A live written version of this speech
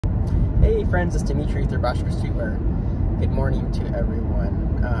Hey friends, it's Dimitri with Boschker Streetwear. Good morning to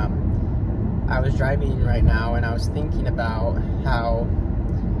everyone. I was driving right now and I was thinking about how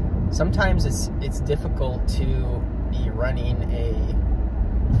sometimes it's difficult to be running a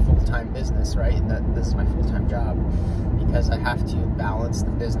full-time business, right? This is my full-time job because I have to balance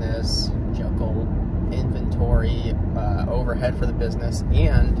the business, juggle inventory, overhead for the business,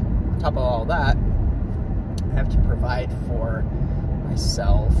 and on top of all that, I have to provide for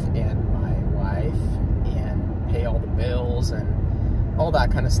myself and my wife and pay all the bills and all that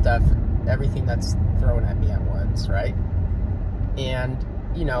kind of stuff, everything that's thrown at me at once, right? And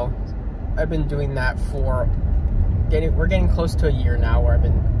you know, I've been doing that for we're getting close to a year now where I've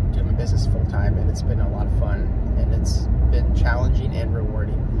been doing my business full-time, and it's been a lot of fun and it's been challenging and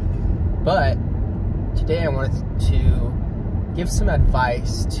rewarding. But today I wanted to give some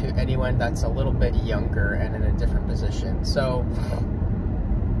advice to anyone that's a little bit younger and in a different position. So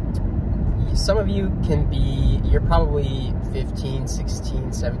some of you you're probably 15,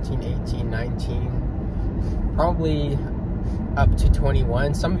 16, 17, 18, 19, probably up to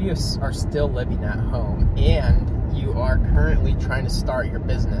 21. Some of you are still living at home and you are currently trying to start your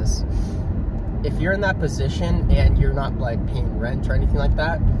business. If you're in that position and you're not like paying rent or anything like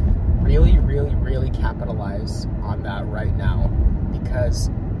that, really capitalize on that right now, because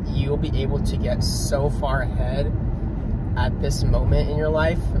you'll be able to get so far ahead at this moment in your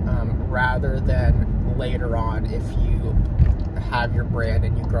life rather than later on if you have your brand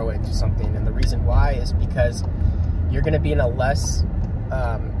and you grow into something. And the reason why is because you're going to be in a less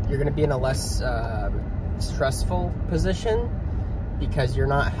stressful position, because you're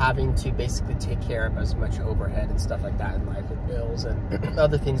not having to basically take care of as much overhead and stuff like that in life, with bills and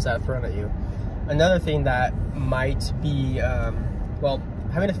other things that are thrown at you. Another thing that might be, well,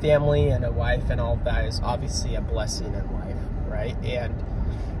 having a family and a wife and all of that is obviously a blessing in life, right? And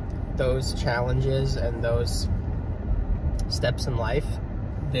those challenges and those steps in life,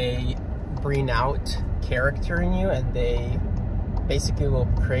 they bring out character in you, and they basically will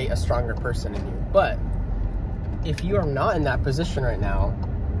create a stronger person in you. But if you are not in that position right now,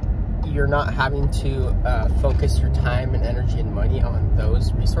 you're not having to focus your time and energy and money on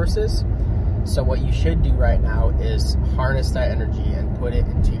those resources. So what you should do right now is harness that energy and put it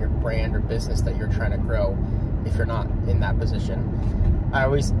into your brand or business that you're trying to grow if you're not in that position. I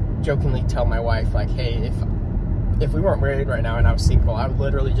always jokingly tell my wife, like, hey, if we weren't married right now and I was single, I would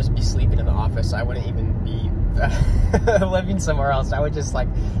literally just be sleeping in the office. I wouldn't even be living somewhere else. I would just like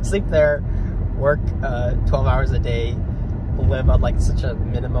sleep there, work 12 hours a day, live on like such a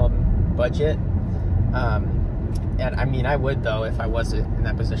minimum budget. And I mean, I would though if I wasn't in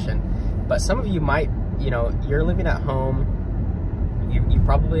that position. But some of you might, you know, you're living at home, you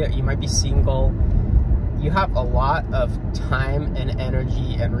might be single, you have a lot of time and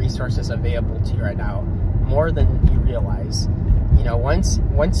energy and resources available to you right now, more than you realize. You know, once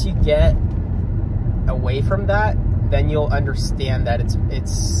you get away from that, then you'll understand that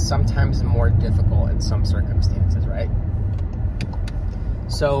it's sometimes more difficult in some circumstances, right?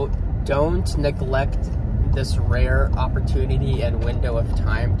 So don't neglect this rare opportunity and window of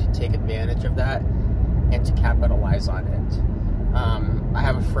time to take advantage of that and to capitalize on it. I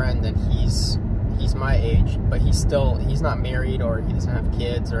have a friend that he's my age, but he's not married, or he doesn't have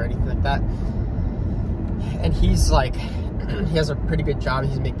kids or anything like that. And he's like, he has a pretty good job.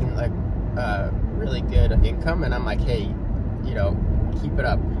 He's making like really good income, and I'm like, hey, you know, keep it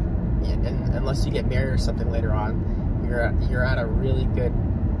up. And unless you get married or something later on, you're at a really good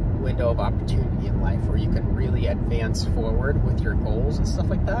window of opportunity in life where you can really advance forward with your goals and stuff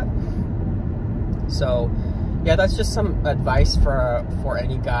like that. So yeah, that's just some advice for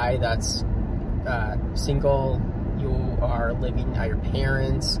any guy that's single. You are living at your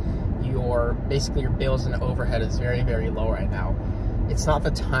parents'. Basically your bills and overhead is very low right now. It's not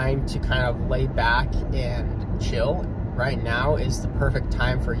the time to kind of lay back and chill. Right now is the perfect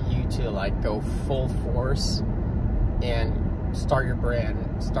time for you to like go full force and start your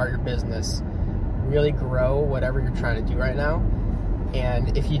brand, start your business, really grow whatever you're trying to do right now.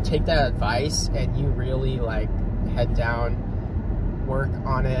 And if you take that advice and you really like head down, work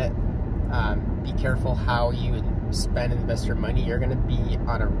on it, be careful how you spend and invest your money, you're going to be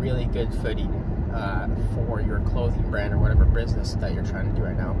on a really good footing for your clothing brand or whatever business that you're trying to do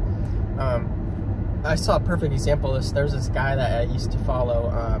right now. I saw a perfect example of this. There's this guy that I used to follow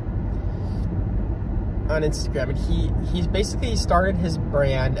on Instagram, and he's basically started his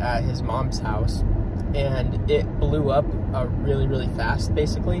brand at his mom's house, and it blew up really fast,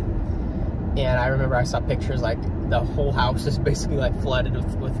 basically. And I remember I saw pictures like the whole house is basically like flooded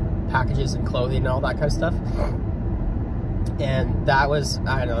with packages and clothing and all that kind of stuff. And that was,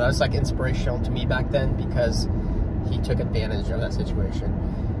 I don't know, that was like inspirational to me back then because he took advantage of that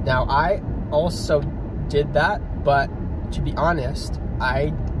situation. Now, I also did that, but to be honest,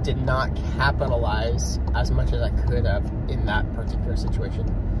 I did not capitalize as much as I could have in that particular situation.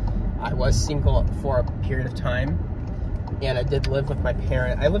 I was single for a period of time, and I did live with my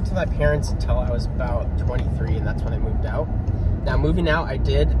parents. I lived with my parents until I was about 23, and that's when I moved out. Now, moving out,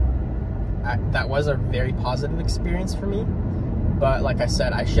 that was a very positive experience for me. But like I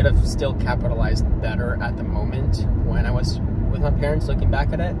said, I should have still capitalized better at the moment when I was with my parents. Looking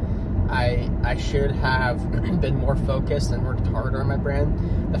back at it, I should have been more focused and worked harder on my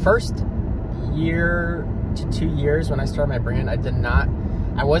brand. The first year to 2 years when I started my brand,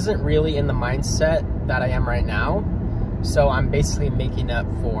 I wasn't really in the mindset that I am right now. So I'm basically making up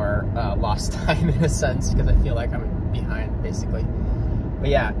for lost time in a sense, because I feel like I'm behind basically. But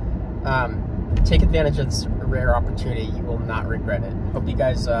yeah, take advantage of this rare opportunity. You will not regret it. Hope you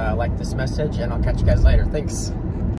guys like this message, and I'll catch you guys later. Thanks.